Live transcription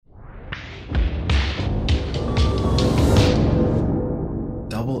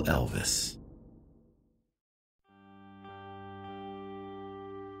Double Elvis.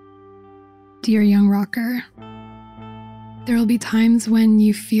 Dear young rocker, there will be times when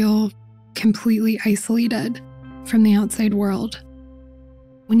you feel completely isolated from the outside world,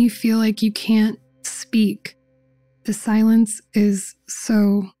 when you feel like you can't speak. The silence is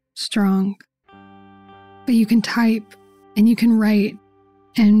so strong, but you can type and you can write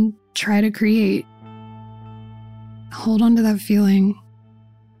and try to create. Hold on to that feeling.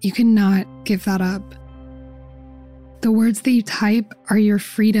 You cannot give that up. The words that you type are your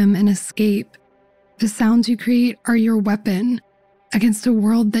freedom and escape. The sounds you create are your weapon against a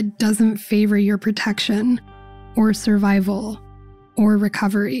world that doesn't favor your protection or survival or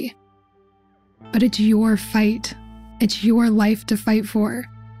recovery. But it's your fight. It's your life to fight for.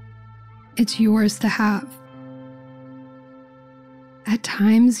 It's yours to have. At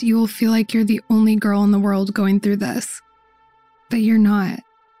times, you will feel like you're the only girl in the world going through this. But you're not.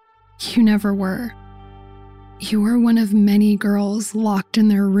 You never were. You are one of many girls locked in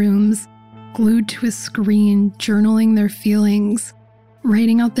their rooms, glued to a screen, journaling their feelings,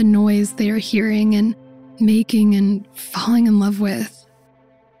 writing out the noise they are hearing and making and falling in love with.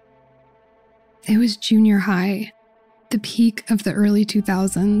 It was junior high, the peak of the early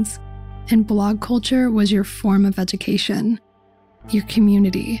 2000s, and blog culture was your form of education, your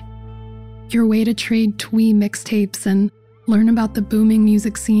community, your way to trade twee mixtapes and learn about the booming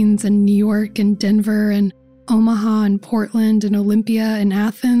music scenes in New York and Denver and Omaha and Portland and Olympia and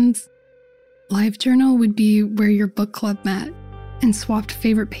Athens. LiveJournal would be where your book club met and swapped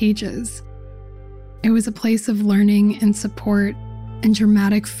favorite pages. It was a place of learning and support and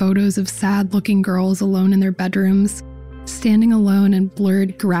dramatic photos of sad-looking girls alone in their bedrooms, standing alone in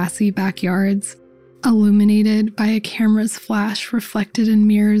blurred, grassy backyards, illuminated by a camera's flash reflected in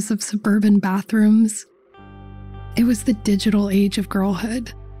mirrors of suburban bathrooms. It was the digital age of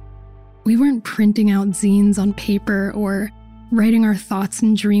girlhood. We weren't printing out zines on paper or writing our thoughts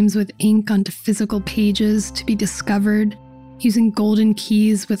and dreams with ink onto physical pages to be discovered using golden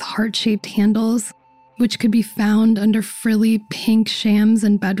keys with heart-shaped handles, which could be found under frilly pink shams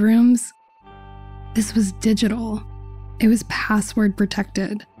in bedrooms. This was digital. It was password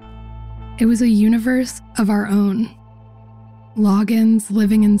protected. It was a universe of our own. Logins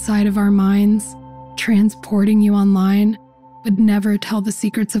living inside of our minds, transporting you online, would never tell the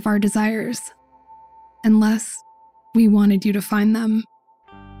secrets of our desires, unless we wanted you to find them.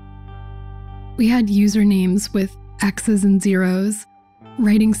 We had usernames with X's and zeros,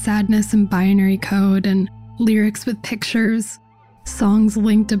 writing sadness in binary code and lyrics with pictures, songs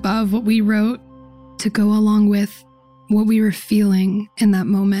linked above what we wrote to go along with what we were feeling in that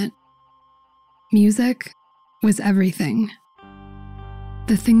moment. Music was everything.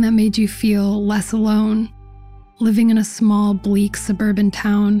 The thing that made you feel less alone, living in a small, bleak suburban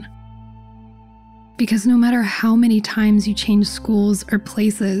town. Because no matter how many times you changed schools or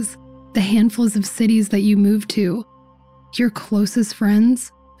places, the handfuls of cities that you moved to, your closest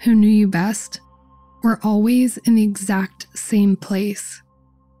friends who knew you best were always in the exact same place,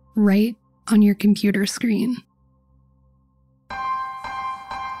 right on your computer screen.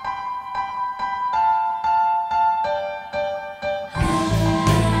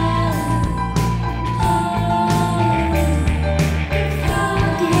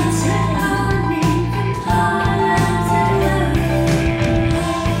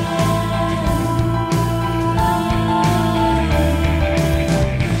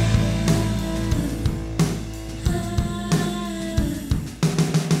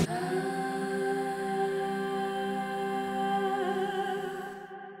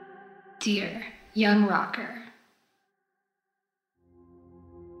 Dear young rocker.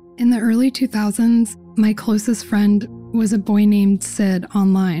 In the early 2000s, my closest friend was a boy named Sid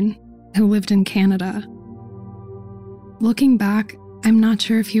online who lived in Canada. Looking back, I'm not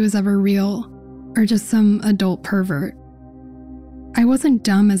sure if he was ever real or just some adult pervert. I wasn't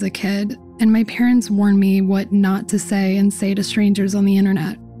dumb as a kid, and my parents warned me what not to say and say to strangers on the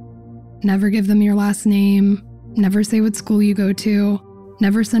internet. Never give them your last name, never say what school you go to,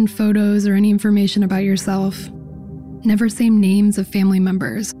 never send photos or any information about yourself. Never say names of family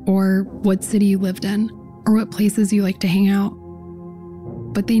members or what city you lived in or what places you like to hang out.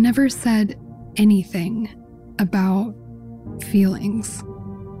 But they never said anything about feelings.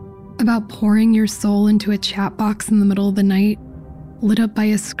 About pouring your soul into a chat box in the middle of the night, lit up by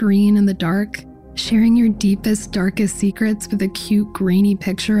a screen in the dark, sharing your deepest, darkest secrets with a cute, grainy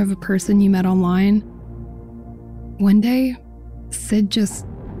picture of a person you met online. One day, Sid just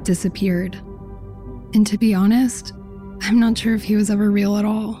disappeared. And to be honest, I'm not sure if he was ever real at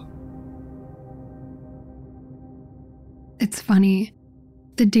all. It's funny.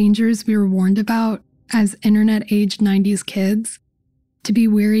 The dangers we were warned about as internet-aged 90s kids, to be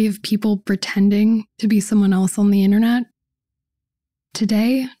wary of people pretending to be someone else on the internet.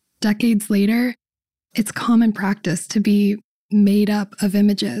 Today, decades later, it's common practice to be made up of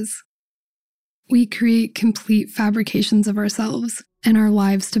images. We create complete fabrications of ourselves and our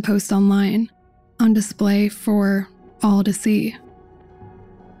lives to post online, on display for all to see.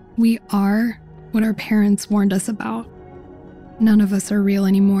 We are what our parents warned us about. None of us are real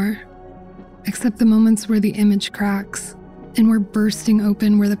anymore, except the moments where the image cracks and we're bursting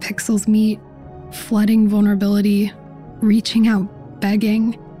open where the pixels meet, flooding vulnerability, reaching out,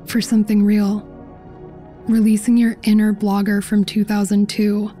 begging for something real, releasing your inner blogger from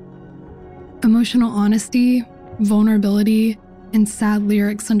 2002. Emotional honesty, vulnerability, and sad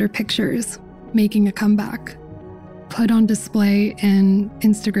lyrics under pictures, making a comeback. Put on display in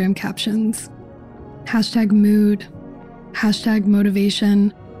Instagram captions. Hashtag mood, hashtag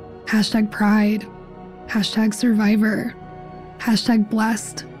motivation, hashtag pride, hashtag survivor, hashtag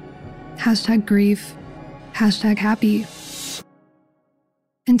blessed, hashtag grief, hashtag happy.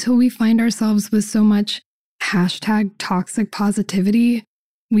 Until we find ourselves with so much hashtag toxic positivity,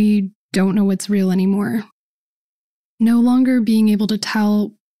 we don't know what's real anymore. No longer being able to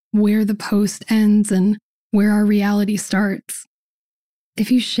tell where the post ends and where our reality starts.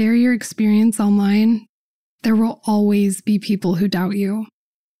 If you share your experience online, there will always be people who doubt you.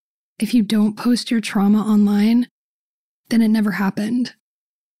 If you don't post your trauma online, then it never happened.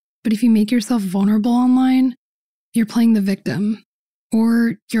 But if you make yourself vulnerable online, you're playing the victim,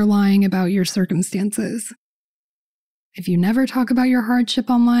 or you're lying about your circumstances. If you never talk about your hardship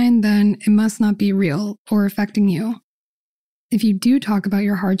online, then it must not be real or affecting you. If you do talk about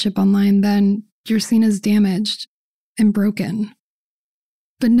your hardship online, then you're seen as damaged and broken.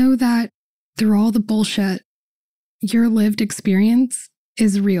 But know that through all the bullshit, your lived experience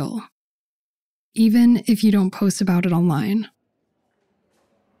is real, even if you don't post about it online.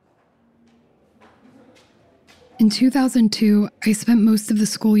 In 2002, I spent most of the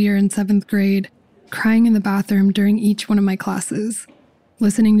school year in 7th grade crying in the bathroom during each one of my classes,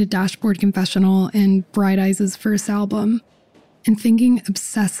 listening to Dashboard Confessional and Bright Eyes' first album, and thinking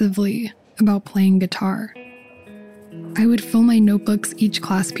obsessively about playing guitar. I would fill my notebooks each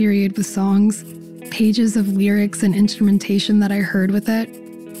class period with songs, pages of lyrics and instrumentation that I heard with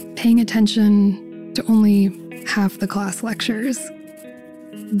it, paying attention to only half the class lectures.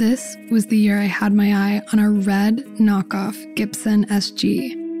 This was the year I had my eye on a red knockoff Gibson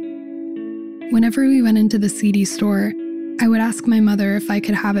SG. Whenever we went into the CD store, I would ask my mother if I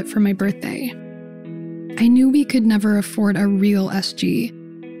could have it for my birthday. I knew we could never afford a real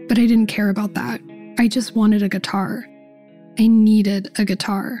SG, but I didn't care about that. I just wanted a guitar. I needed a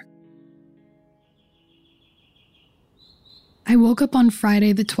guitar. I woke up on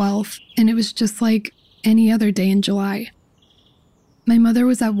Friday the 12th, and it was just like any other day in July. My mother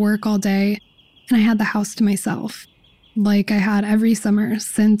was at work all day, and I had the house to myself, like I had every summer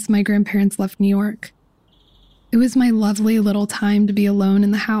since my grandparents left New York. It was my lovely little time to be alone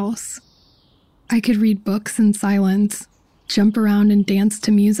in the house. I could read books in silence, jump around and dance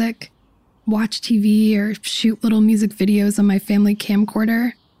to music, watch TV or shoot little music videos on my family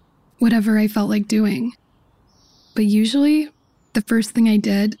camcorder, whatever I felt like doing. But usually, the first thing I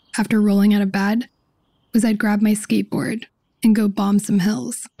did after rolling out of bed was I'd grab my skateboard and go bomb some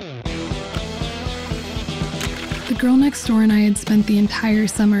hills. The girl next door and I had spent the entire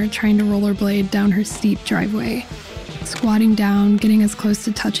summer trying to rollerblade down her steep driveway, squatting down, getting as close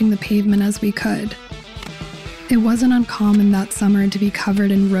to touching the pavement as we could. It wasn't uncommon that summer to be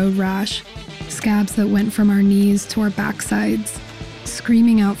covered in road rash, scabs that went from our knees to our backsides,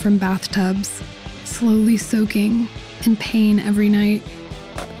 screaming out from bathtubs, slowly soaking, in pain every night.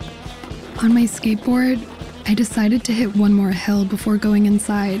 On my skateboard, I decided to hit one more hill before going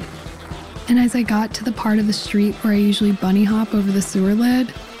inside, and as I got to the part of the street where I usually bunny hop over the sewer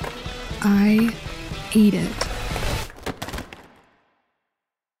lid, I ate it.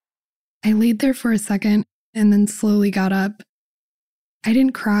 I laid there for a second and then slowly got up. I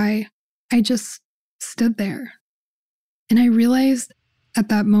didn't cry, I just stood there. And I realized at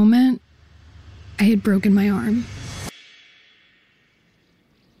that moment, I had broken my arm.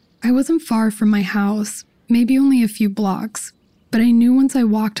 I wasn't far from my house, maybe only a few blocks, but I knew once I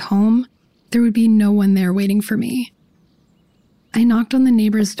walked home, there would be no one there waiting for me. I knocked on the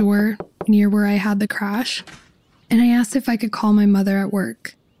neighbor's door near where I had the crash, and I asked if I could call my mother at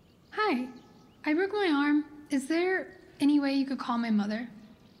work. Hi, I broke my arm. Is there any way you could call my mother?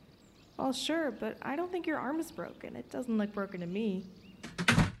 Well, sure, but I don't think your arm is broken. It doesn't look broken to me.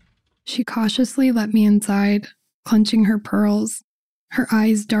 She cautiously let me inside, clenching her pearls, her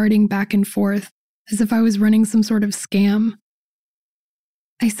eyes darting back and forth as if I was running some sort of scam.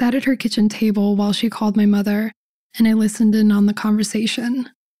 I sat at her kitchen table while she called my mother, and I listened in on the conversation.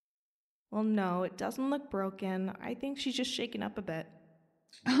 Well, no, it doesn't look broken. I think she's just shaken up a bit.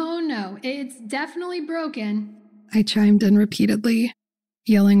 Oh no, it's definitely broken, I chimed in repeatedly,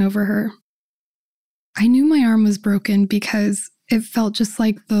 yelling over her. I knew my arm was broken because it felt just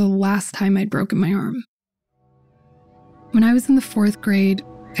like the last time I'd broken my arm. When I was in the 4th grade,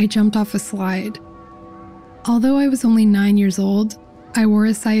 I jumped off a slide. Although I was only 9 years old, I wore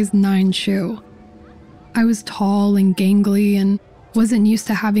a size 9 shoe. I was tall and gangly and wasn't used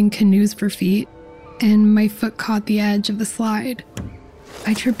to having canoes for feet, and my foot caught the edge of the slide.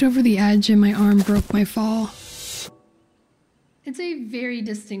 I tripped over the edge and my arm broke my fall. It's a very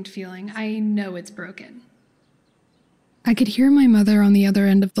distinct feeling. I know it's broken. I could hear my mother on the other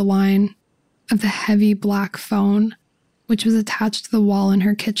end of the line, of the heavy black phone, which was attached to the wall in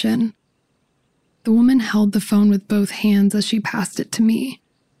her kitchen. The woman held the phone with both hands as she passed it to me.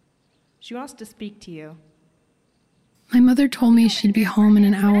 She wants to speak to you. My mother told me she'd be home in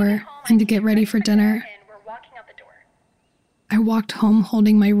an hour and to get ready for dinner. I walked home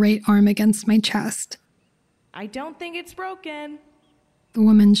holding my right arm against my chest. I don't think it's broken. The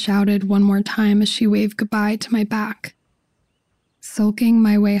woman shouted one more time as she waved goodbye to my back. Sulking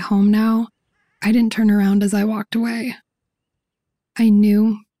my way home now, I didn't turn around as I walked away. I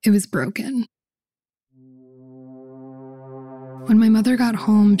knew it was broken. When my mother got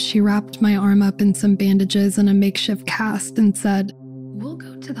home, she wrapped my arm up in some bandages and a makeshift cast and said, "We'll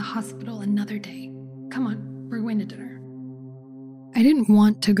go to the hospital another day. Come on, we're going to dinner." I didn't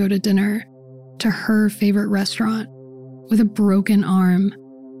want to go to dinner, to her favorite restaurant, with a broken arm,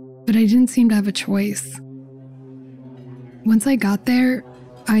 but I didn't seem to have a choice. Once I got there,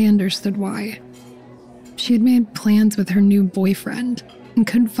 I understood why. She had made plans with her new boyfriend and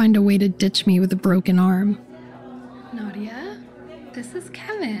couldn't find a way to ditch me with a broken arm. "Nadia, this is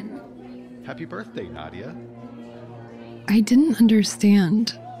Kevin." Happy birthday, Nadia. I didn't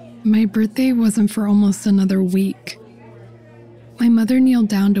understand. My birthday wasn't for almost another week. My mother kneeled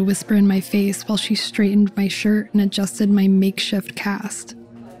down to whisper in my face while she straightened my shirt and adjusted my makeshift cast.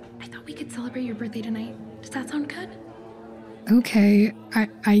 "I thought we could celebrate your birthday tonight. Does that sound good?" Okay,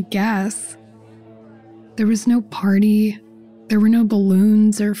 I guess. There was no party. There were no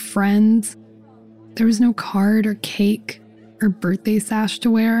balloons or friends. There was no card or cake or birthday sash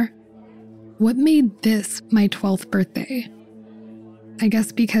to wear. What made this my 12th birthday? I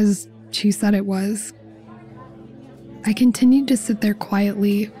guess because she said it was. I continued to sit there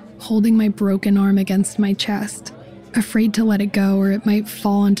quietly, holding my broken arm against my chest, afraid to let it go or it might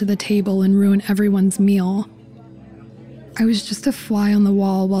fall onto the table and ruin everyone's meal. I was just a fly on the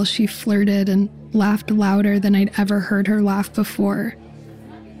wall while she flirted and laughed louder than I'd ever heard her laugh before.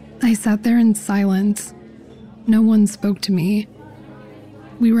 I sat there in silence. No one spoke to me.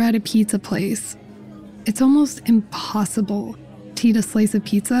 We were at a pizza place. It's almost impossible to eat a slice of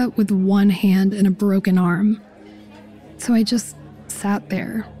pizza with one hand and a broken arm. So I just sat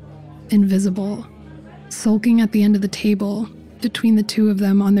there, invisible, sulking at the end of the table between the two of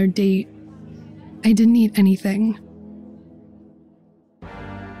them on their date. I didn't eat anything.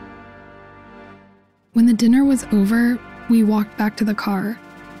 When the dinner was over, we walked back to the car,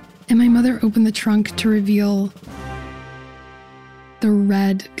 and my mother opened the trunk to reveal the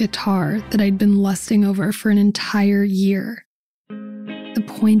red guitar that I'd been lusting over for an entire year. The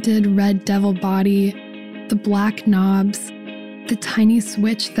pointed red devil body, the black knobs, the tiny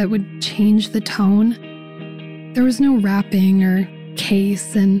switch that would change the tone. There was no wrapping or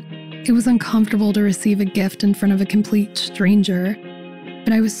case, and it was uncomfortable to receive a gift in front of a complete stranger,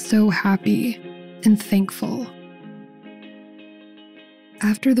 but I was so happy and thankful.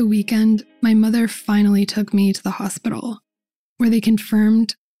 After the weekend, my mother finally took me to the hospital, where they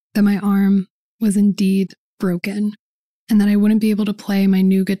confirmed that my arm was indeed broken and that I wouldn't be able to play my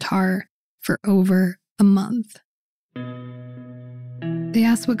new guitar for over a month. They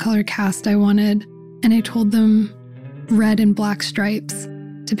asked what color cast I wanted, and I told them red and black stripes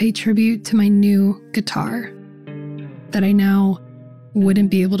to pay tribute to my new guitar that I now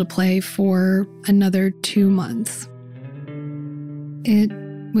wouldn't be able to play for another 2 months. It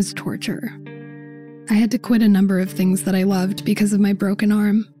was torture. I had to quit a number of things that I loved because of my broken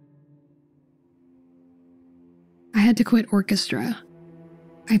arm. I had to quit orchestra.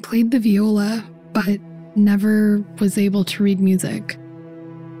 I played the viola, but never was able to read music.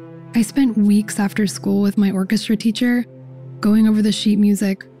 I spent weeks after school with my orchestra teacher, going over the sheet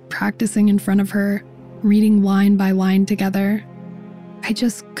music, practicing in front of her, reading line by line together. I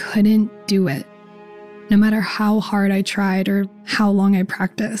just couldn't do it. no matter how hard I tried or how long I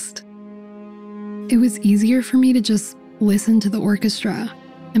practiced. It was easier for me to just listen to the orchestra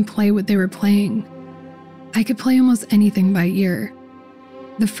and play what they were playing. I could play almost anything by ear.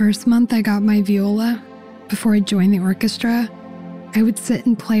 The first month I got my viola, before I joined the orchestra, I would sit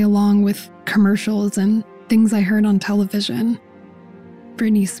and play along with commercials and things I heard on television.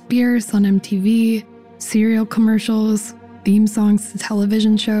 Britney Spears on MTV, cereal commercials, theme songs to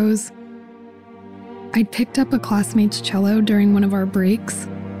television shows. I'd picked up a classmate's cello during one of our breaks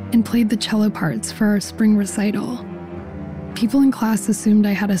and played the cello parts for our spring recital. People in class assumed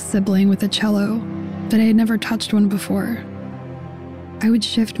I had a sibling with a cello, but I had never touched one before. I would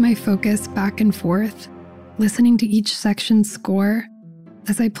shift my focus back and forth, listening to each section's score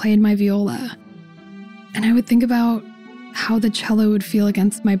as I played my viola. And I would think about how the cello would feel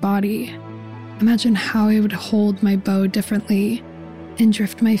against my body. Imagine how I would hold my bow differently and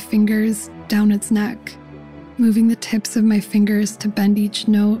drift my fingers down its neck, moving the tips of my fingers to bend each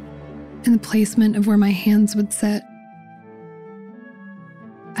note and the placement of where my hands would sit.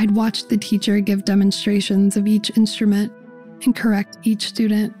 I'd watch the teacher give demonstrations of each instrument and correct each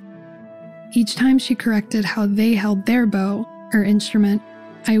student. Each time she corrected how they held their bow or instrument,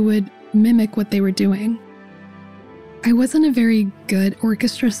 I would mimic what they were doing. I wasn't a very good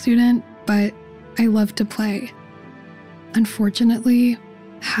orchestra student, but I loved to play. Unfortunately,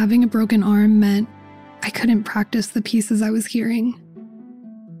 having a broken arm meant I couldn't practice the pieces I was hearing.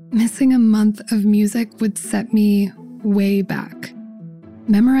 Missing a month of music would set me way back.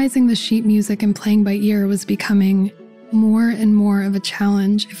 Memorizing the sheet music and playing by ear was becoming more and more of a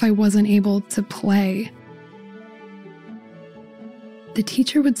challenge if I wasn't able to play. The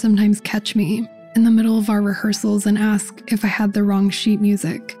teacher would sometimes catch me in the middle of our rehearsals and ask if I had the wrong sheet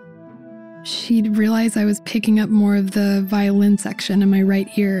music. She'd realize I was picking up more of the violin section in my right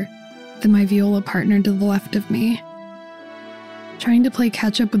ear than my viola partner to the left of me. Trying to play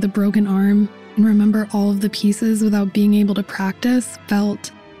catch-up with a broken arm and remember all of the pieces without being able to practice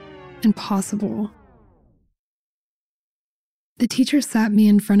felt impossible. The teacher sat me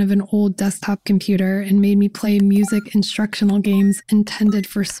in front of an old desktop computer and made me play music instructional games intended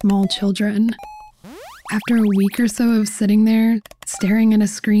for small children. After a week or so of sitting there, staring at a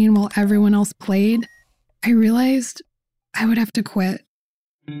screen while everyone else played, I realized I would have to quit.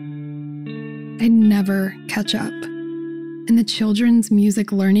 I'd never catch up, and the children's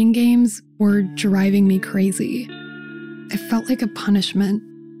music learning games were driving me crazy. It felt like a punishment.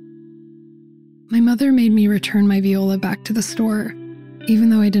 My mother made me return my viola back to the store, even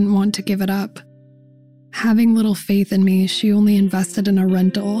though I didn't want to give it up. Having little faith in me, she only invested in a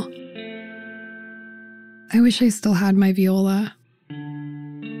rental. I wish I still had my viola.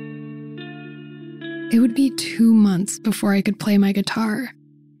 It would be 2 months before I could play my guitar,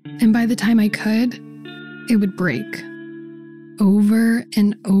 and by the time I could, it would break. Over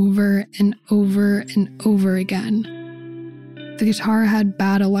and over and over and over again. The guitar had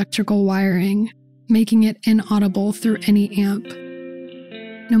bad electrical wiring, making it inaudible through any amp.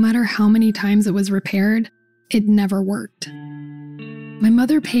 No matter how many times it was repaired, it never worked. My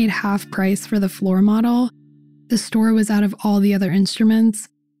mother paid half price for the floor model. The store was out of all the other instruments,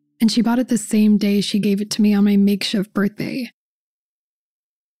 and she bought it the same day she gave it to me on my makeshift birthday.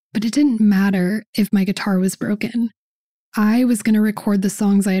 But it didn't matter if my guitar was broken. I was going to record the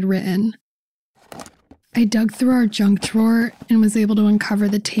songs I had written. I dug through our junk drawer and was able to uncover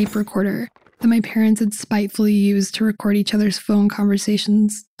the tape recorder that my parents had spitefully used to record each other's phone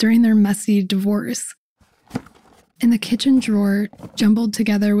conversations during their messy divorce. In the kitchen drawer, jumbled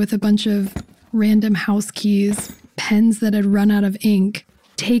together with a bunch of random house keys, pens that had run out of ink,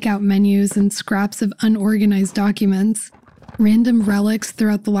 takeout menus, and scraps of unorganized documents, random relics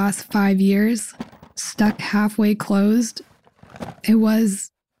throughout the last 5 years, stuck halfway closed. It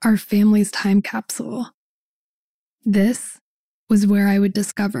was our family's time capsule. This was where I would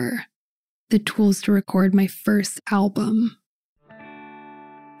discover the tools to record my first album.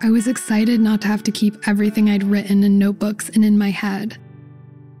 I was excited not to have to keep everything I'd written in notebooks and in my head.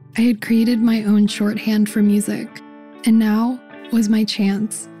 I had created my own shorthand for music, and now was my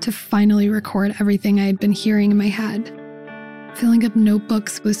chance to finally record everything I had been hearing in my head. Filling up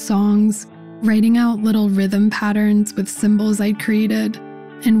notebooks with songs, writing out little rhythm patterns with symbols I'd created,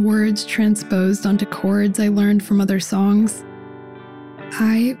 and words transposed onto chords I learned from other songs.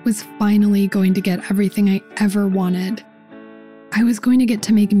 I was finally going to get everything I ever wanted. I was going to get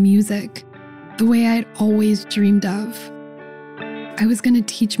to make music the way I'd always dreamed of. I was going to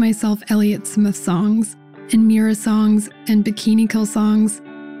teach myself Elliott Smith songs and Mira songs and Bikini Kill songs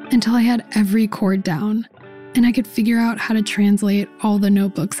until I had every chord down and I could figure out how to translate all the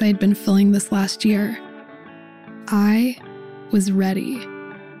notebooks I had been filling this last year. I was ready.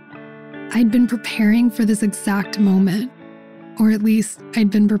 I'd been preparing for this exact moment, or at least I'd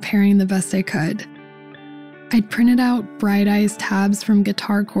been preparing the best I could. I'd printed out Bright Eyes tabs from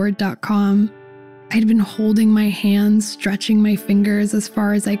guitarchord.com. I'd been holding my hands, stretching my fingers as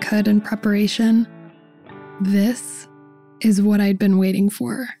far as I could in preparation. This is what I'd been waiting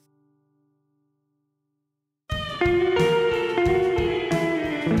for.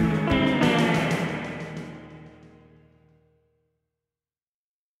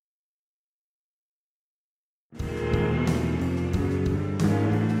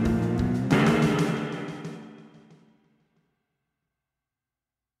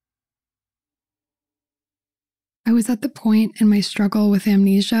 I was at the point in my struggle with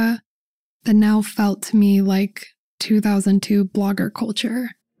amnesia that now felt to me like 2002 blogger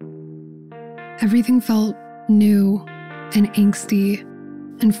culture. Everything felt new and angsty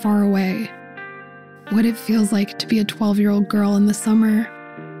and far away. What it feels like to be a 12-year-old girl in the summer.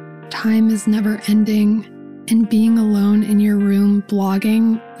 Time is never ending, and being alone in your room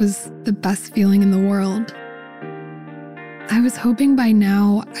blogging was the best feeling in the world. I was hoping by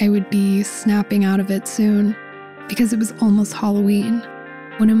now I would be snapping out of it soon, because it was almost Halloween,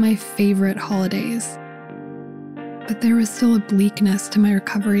 one of my favorite holidays. But there was still a bleakness to my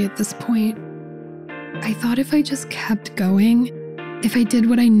recovery at this point. I thought if I just kept going, if I did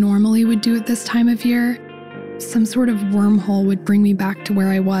what I normally would do at this time of year, some sort of wormhole would bring me back to where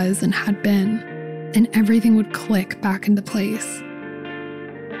I was and had been, and everything would click back into place.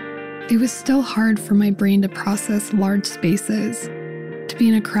 It was still hard for my brain to process large spaces, to be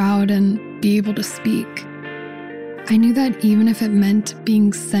in a crowd and be able to speak. I knew that even if it meant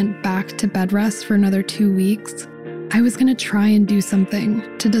being sent back to bed rest for another 2 weeks, I was going to try and do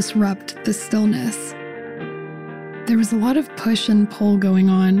something to disrupt the stillness. There was a lot of push and pull going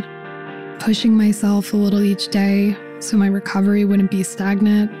on, pushing myself a little each day so my recovery wouldn't be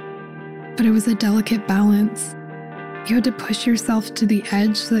stagnant, but it was a delicate balance. You had to push yourself to the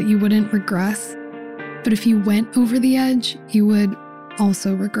edge so that you wouldn't regress, but if you went over the edge, you would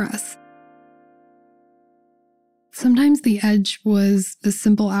also regress. Sometimes the edge was the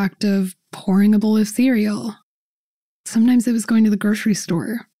simple act of pouring a bowl of cereal. Sometimes it was going to the grocery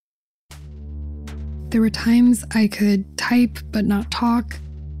store. There were times I could type but not talk.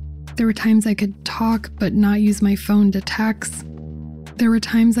 There were times I could talk but not use my phone to text. There were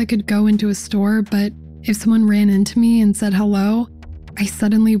times I could go into a store, but if someone ran into me and said hello, I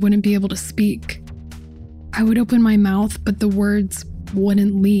suddenly wouldn't be able to speak. I would open my mouth, but the words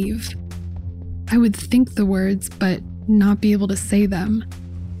wouldn't leave. I would think the words, but not be able to say them.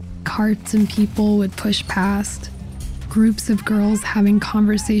 Carts and people would push past. Groups of girls having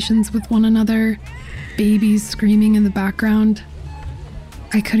conversations with one another. Babies screaming in the background.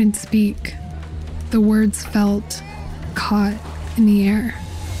 I couldn't speak. The words felt caught in the air.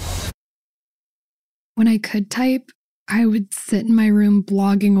 When I could type, I would sit in my room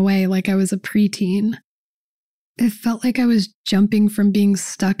blogging away like I was a preteen. It felt like I was jumping from being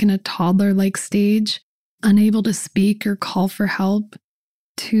stuck in a toddler-like stage, unable to speak or call for help,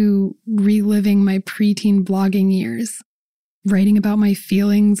 to reliving my preteen blogging years, writing about my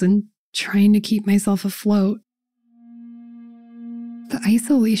feelings and trying to keep myself afloat. The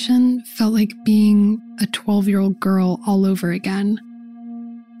isolation felt like being a 12-year-old girl all over again.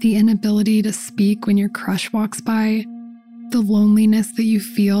 The inability to speak when your crush walks by, the loneliness that you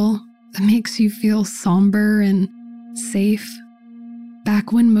feel that makes you feel somber and safe.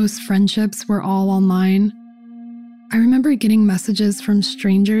 Back when most friendships were all online, I remember getting messages from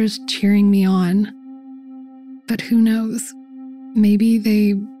strangers cheering me on. But who knows? Maybe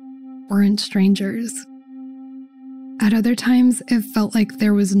they weren't strangers. At other times, it felt like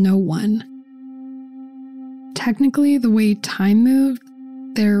there was no one. Technically, the way time moved,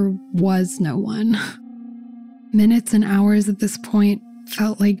 there was no one. Minutes and hours at this point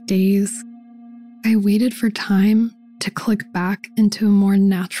felt like days. I waited for time to click back into a more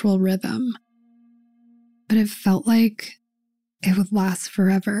natural rhythm. But it felt like it would last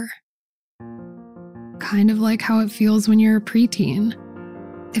forever. Kind of like how it feels when you're a preteen.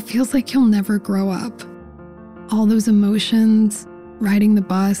 It feels like you'll never grow up. All those emotions, riding the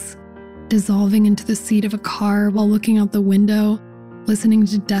bus, dissolving into the seat of a car while looking out the window, listening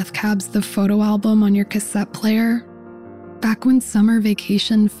to Death Cab's The Photo Album on your cassette player. Back when summer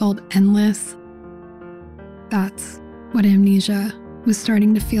vacation felt endless. That's what amnesia was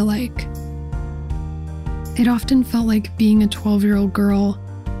starting to feel like. It often felt like being a 12-year-old girl,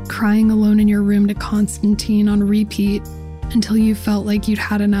 crying alone in your room to Constantine on repeat until you felt like you'd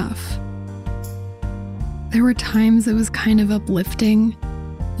had enough. There were times it was kind of uplifting,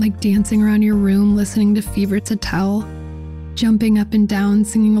 like dancing around your room listening to Fever to Tell, jumping up and down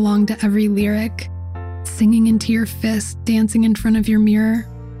singing along to every lyric, singing into your fist, dancing in front of your mirror.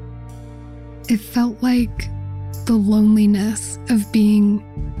 It felt like the loneliness of being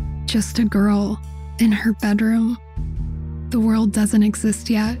just a girl in her bedroom. The world doesn't exist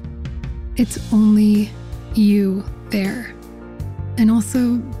yet. It's only you there. And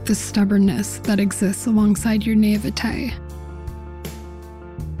also the stubbornness that exists alongside your naivete.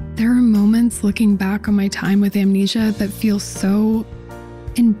 There are moments looking back on my time with amnesia that feel so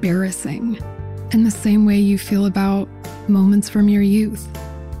embarrassing, in the same way you feel about moments from your youth.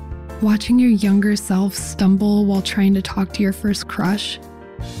 Watching your younger self stumble while trying to talk to your first crush,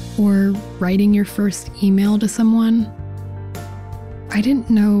 or writing your first email to someone. I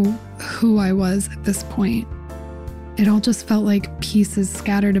didn't know who I was at this point. It all just felt like pieces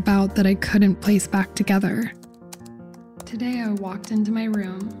scattered about that I couldn't place back together. Today I walked into my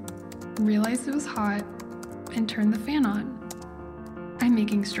room, realized it was hot, and turned the fan on. I'm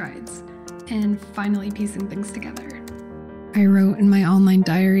making strides, and finally piecing things together. I wrote in my online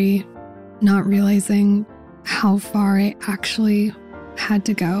diary, not realizing how far I actually had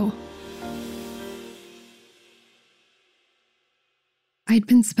to go. I'd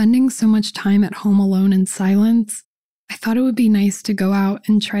been spending so much time at home alone in silence, I thought it would be nice to go out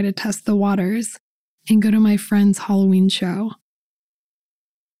and try to test the waters and go to my friend's Halloween show.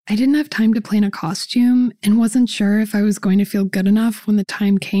 I didn't have time to plan a costume and wasn't sure if I was going to feel good enough when the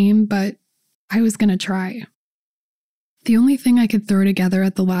time came, but I was going to try. The only thing I could throw together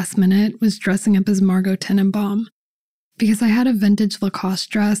at the last minute was dressing up as Margot Tenenbaum, because I had a vintage Lacoste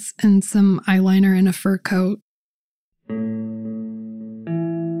dress and some eyeliner and a fur coat.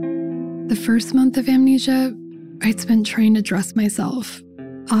 The first month of amnesia, I'd spent trying to dress myself,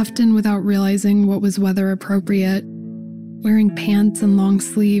 often without realizing what was weather appropriate, wearing pants and long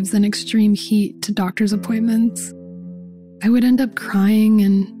sleeves in extreme heat to doctor's appointments. I would end up crying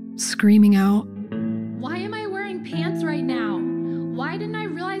and screaming out, "Why am I wearing pants right now? Why didn't I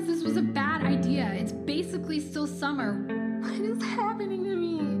realize this was a bad idea? It's basically still summer. What is happening to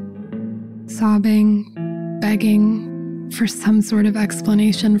me?" Sobbing, begging for some sort of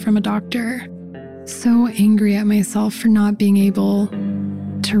explanation from a doctor. So angry at myself for not being able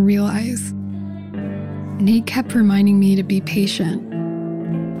to realize. Nate kept reminding me to be patient.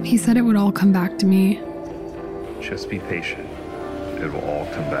 He said it would all come back to me. Just be patient. It will all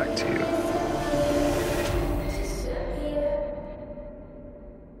come back to you.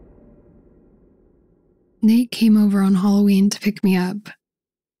 Nate came over on Halloween to pick me up.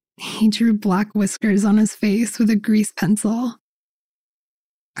 He drew black whiskers on his face with a grease pencil.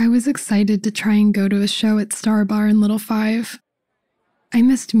 I was excited to try and go to a show at Star Bar in Little Five. I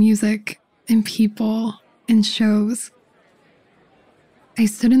missed music and people and shows. I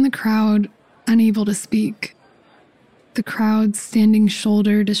stood in the crowd, unable to speak. The crowd standing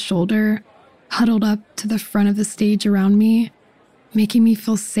shoulder to shoulder, huddled up to the front of the stage around me, making me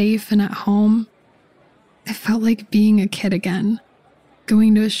feel safe and at home. It felt like being a kid again,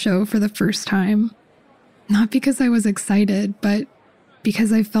 going to a show for the first time. Not because I was excited, but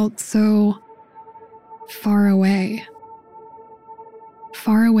because I felt so far away.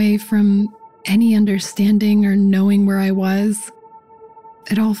 Far away from any understanding or knowing where I was.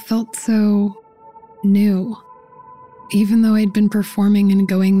 It all felt so new, even though I'd been performing and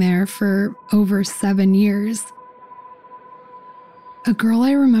going there for over 7 years. A girl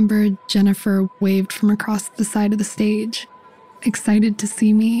I remembered, Jennifer, waved from across the side of the stage, excited to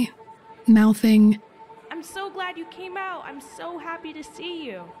see me, mouthing, "I'm so glad you came out. I'm so happy to see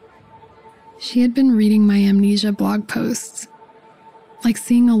you." She had been reading my amnesia blog posts. Like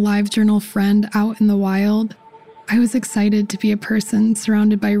seeing a LiveJournal friend out in the wild, I was excited to be a person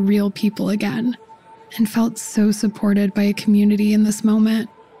surrounded by real people again, and felt so supported by a community in this moment.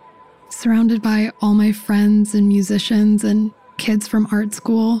 Surrounded by all my friends and musicians and kids from art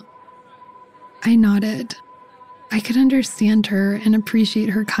school. I nodded. I could understand her and appreciate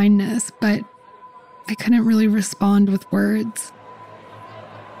her kindness, but I couldn't really respond with words.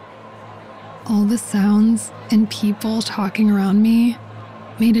 All the sounds and people talking around me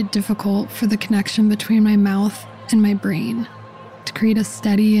made it difficult for the connection between my mouth and my brain to create a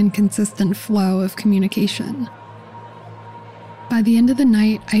steady and consistent flow of communication. By the end of the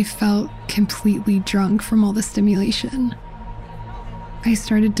night, I felt completely drunk from all the stimulation. I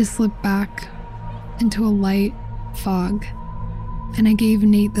started to slip back into a light fog, and I gave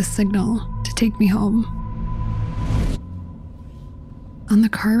Nate the signal to take me home. On the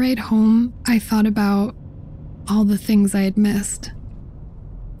car ride home, I thought about all the things I had missed.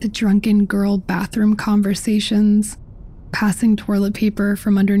 The drunken girl bathroom conversations, passing toilet paper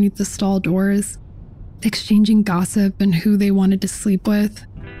from underneath the stall doors, exchanging gossip and who they wanted to sleep with,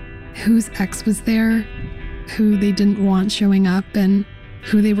 whose ex was there, who they didn't want showing up, and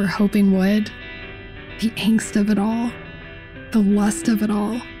who they were hoping would. The angst of it all, the lust of it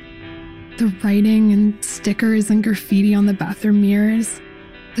all, the writing and stickers and graffiti on the bathroom mirrors,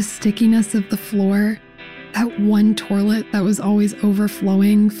 the stickiness of the floor, that one toilet that was always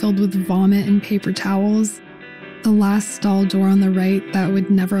overflowing, filled with vomit and paper towels, the last stall door on the right that would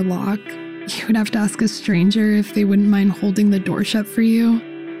never lock. You would have to ask a stranger if they wouldn't mind holding the door shut for you.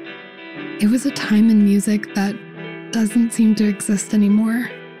 It was a time in music that doesn't seem to exist anymore.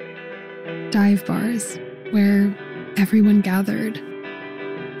 Dive bars, where everyone gathered,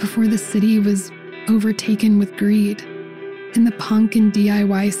 before the city was overtaken with greed, and the punk and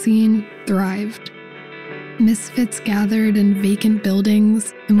DIY scene thrived. Misfits gathered in vacant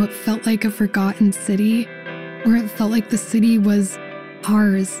buildings in what felt like a forgotten city, where it felt like the city was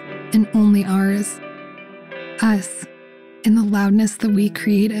ours and only ours. Us, in the loudness that we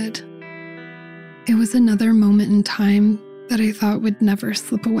created. It was another moment in time that I thought would never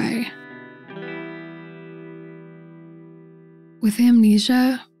slip away. With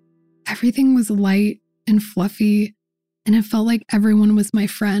amnesia, everything was light and fluffy, and it felt like everyone was my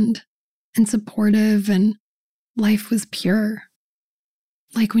friend and supportive, and life was pure.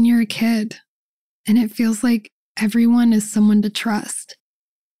 Like when you're a kid, and it feels like everyone is someone to trust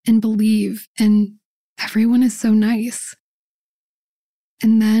and believe, and everyone is so nice.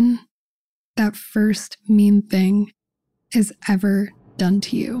 And then that first mean thing is ever done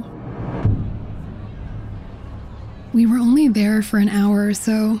to you. We were only there for an hour or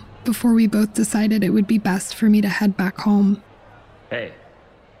so before we both decided it would be best for me to head back home. Hey,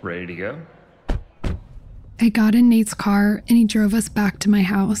 ready to go? I got in Nate's car and he drove us back to my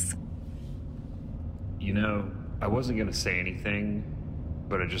house. You know, I wasn't going to say anything,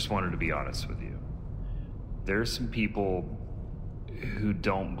 but I just wanted to be honest with you. There are some people who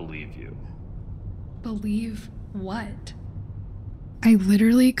don't believe you. Believe what? I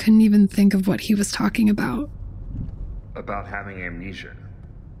literally couldn't even think of what he was talking about. About having amnesia.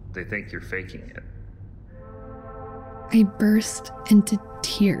 They think you're faking it. I burst into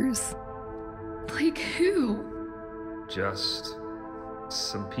tears. Like who? Just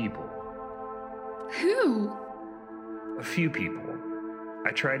some people. Who? A few people.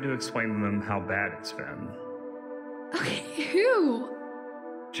 I tried to explain to them how bad it's been. Okay, who?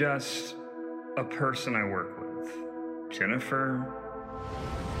 Just a person I work with. Jennifer.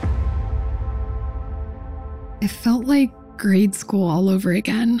 It felt like grade school all over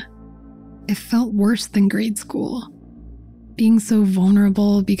again. It felt worse than grade school. Being so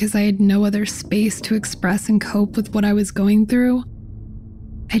vulnerable because I had no other space to express and cope with what I was going through.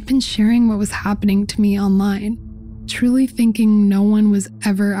 I'd been sharing what was happening to me online, truly thinking no one was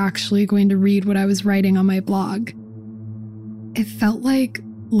ever actually going to read what I was writing on my blog. It felt like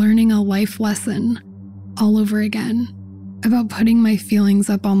learning a life lesson all over again about putting my feelings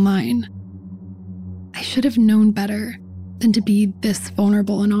up online. I should have known better than to be this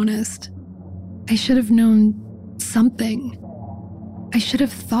vulnerable and honest. I should have known something. I should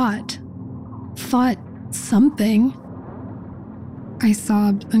have thought something. I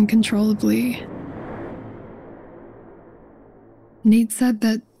sobbed uncontrollably. Nate said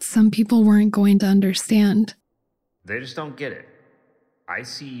that some people weren't going to understand. They just don't get it. I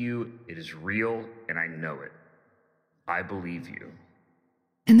see you, it is real, and I know it. I believe you.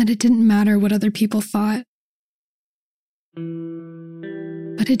 And that it didn't matter what other people thought.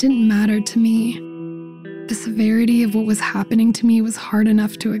 But it didn't matter to me. The severity of what was happening to me was hard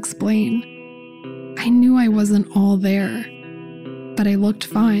enough to explain. I knew I wasn't all there, but I looked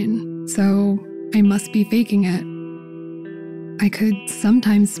fine, so I must be faking it. I could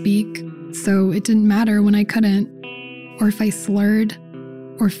sometimes speak, so it didn't matter when I couldn't, or if I slurred,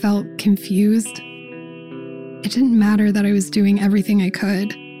 or felt confused. It didn't matter that I was doing everything I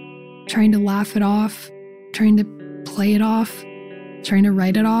could, trying to laugh it off, trying to play it off, trying to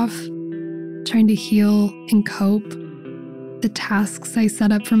write it off, trying to heal and cope. The tasks I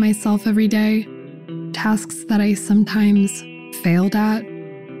set up for myself every day, tasks that I sometimes failed at,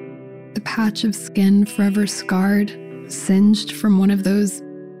 the patch of skin forever scarred, singed from one of those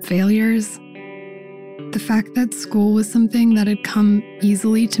failures. The fact that school was something that had come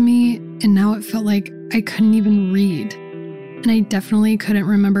easily to me, and now it felt like I couldn't even read, and I definitely couldn't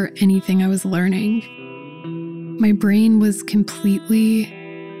remember anything I was learning. My brain was completely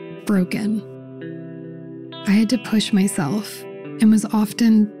broken. I had to push myself and was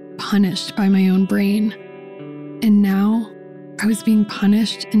often punished by my own brain. And now I was being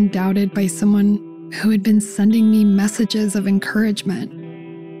punished and doubted by someone who had been sending me messages of encouragement.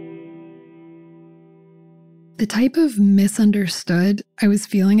 The type of misunderstood I was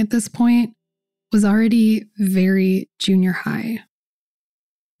feeling at this point was already very junior high.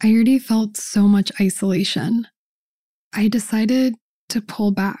 I already felt so much isolation. I decided to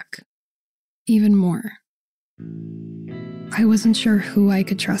pull back even more. I wasn't sure who I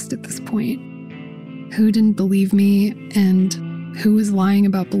could trust at this point, who didn't believe me, and who was lying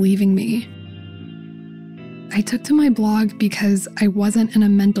about believing me. I took to my blog because I wasn't in a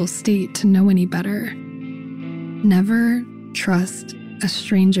mental state to know any better. Never trust a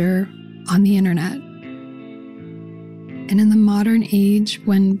stranger on the internet. And in the modern age,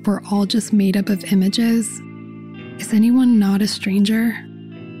 when we're all just made up of images, is anyone not a stranger?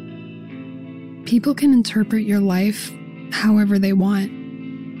 People can interpret your life however they want.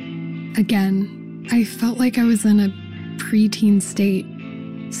 Again, I felt like I was in a preteen state,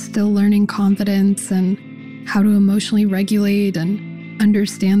 still learning confidence and how to emotionally regulate and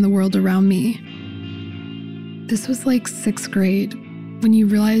understand the world around me. This was like 6th grade, when you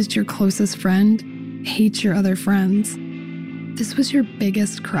realized your closest friend hates your other friends. This was your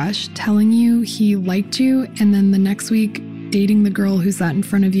biggest crush telling you he liked you, and then the next week dating the girl who sat in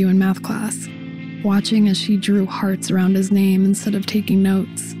front of you in math class, watching as she drew hearts around his name instead of taking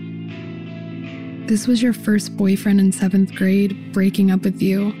notes. This was your first boyfriend in 7th grade breaking up with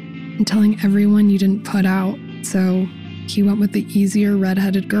you and telling everyone you didn't put out, so he went with the easier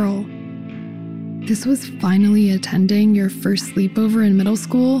redheaded girl. This was finally attending your first sleepover in middle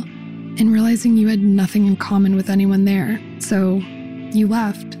school and realizing you had nothing in common with anyone there, so you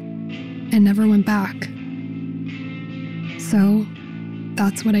left and never went back. So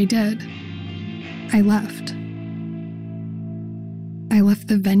that's what I did. I left. I left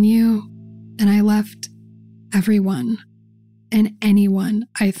the venue, and I left everyone and anyone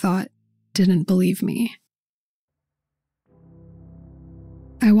I thought didn't believe me.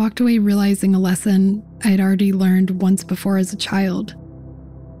 I walked away realizing a lesson I had already learned once before as a child,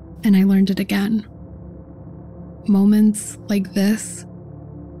 and I learned it again. Moments like this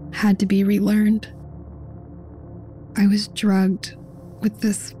had to be relearned. I was drugged with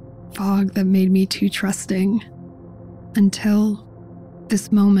this fog that made me too trusting until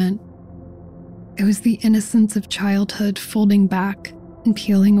this moment. It was the innocence of childhood folding back and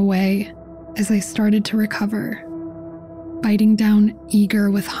peeling away as I started to recover, biting down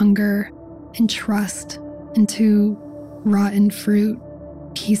eager with hunger and trust into rotten fruit,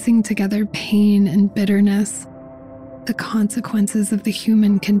 piecing together pain and bitterness, the consequences of the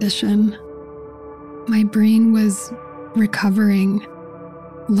human condition. My brain was recovering,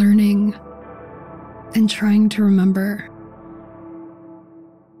 learning, and trying to remember.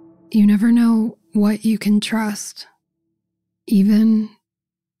 You never know what you can trust, even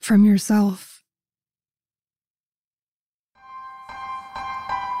from yourself.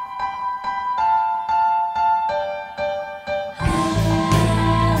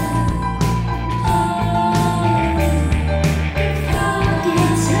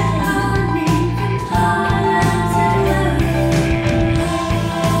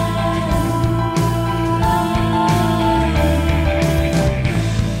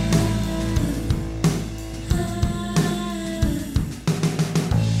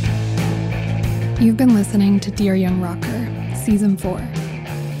 You've been listening to Dear Young Rocker, Season 4.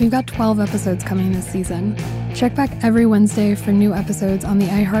 We've got 12 episodes coming this season. Check back every Wednesday for new episodes on the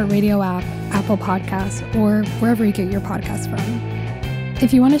iHeartRadio app, Apple Podcasts, or wherever you get your podcasts from.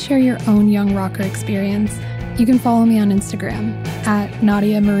 If you want to share your own young rocker experience, you can follow me on Instagram at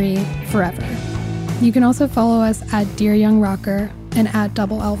Nadia Marie Forever. You can also follow us at Dear Young Rocker and at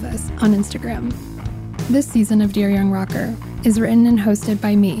Double Elvis on Instagram. This season of Dear Young Rocker is written and hosted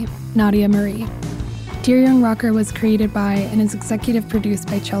by me, Nadia Marie. Dear Young Rocker was created by and is executive produced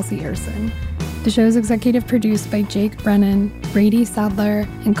by Chelsea Erson. The show is executive produced by Jake Brennan, Brady Sadler,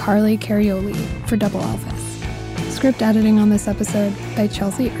 and Carly Carioli for Double Elvis. Script editing on this episode by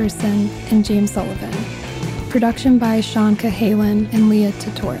Chelsea Erson and James Sullivan. Production by Sean Cahalan and Leah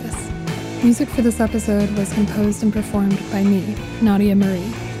Tatoris. Music for this episode was composed and performed by me, Nadia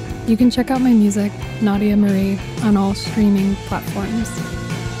Marie. You can check out my music, Nadia Marie, on all streaming platforms.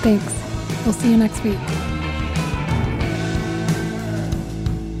 Thanks. We'll see you next week.